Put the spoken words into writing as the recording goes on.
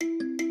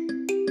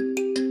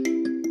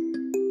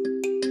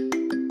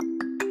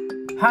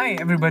Hi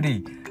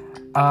everybody.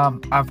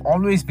 I've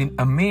always been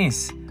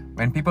amazed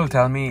when people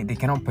tell me they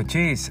cannot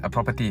purchase a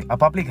property, a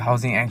public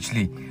housing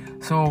actually.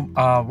 So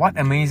what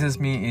amazes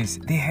me is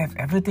they have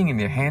everything in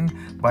their hand,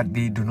 but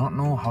they do not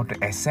know how to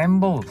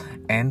assemble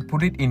and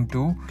put it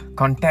into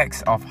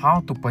context of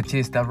how to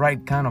purchase the right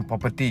kind of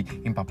property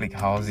in public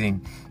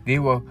housing. They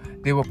were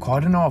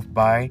cordoned off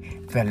by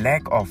the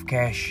lack of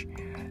cash.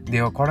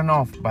 They were cordoned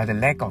off by the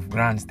lack of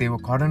grants. They were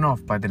cordoned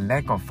off by the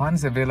lack of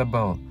funds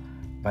available.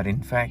 But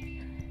in fact,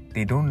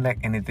 they don't lack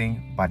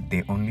anything, but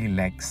they only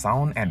lack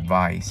sound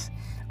advice.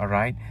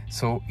 Alright,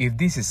 so if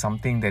this is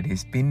something that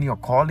has been your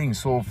calling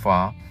so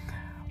far,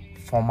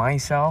 for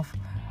myself,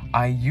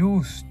 I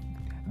use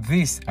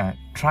this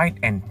tried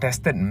and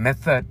tested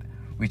method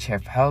which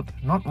have helped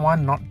not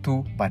one, not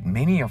two, but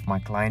many of my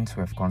clients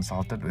who have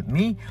consulted with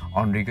me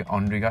on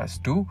regards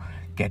to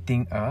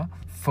getting a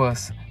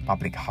first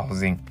public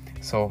housing.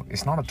 So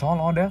it's not a tall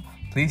order.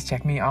 Please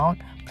check me out.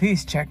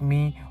 Please check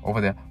me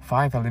over the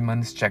 5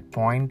 elements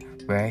checkpoint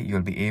where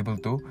you'll be able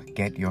to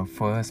get your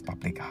first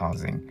public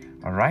housing.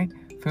 Alright?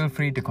 Feel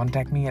free to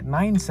contact me at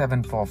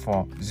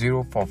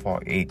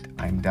 9744-0448.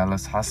 I'm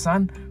Dallas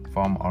Hassan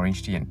from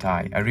Orange Tea and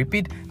Thai. I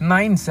repeat,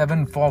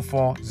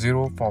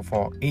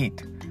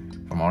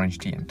 9744-0448 from Orange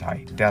Tea and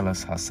Thai.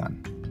 Dallas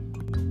Hassan.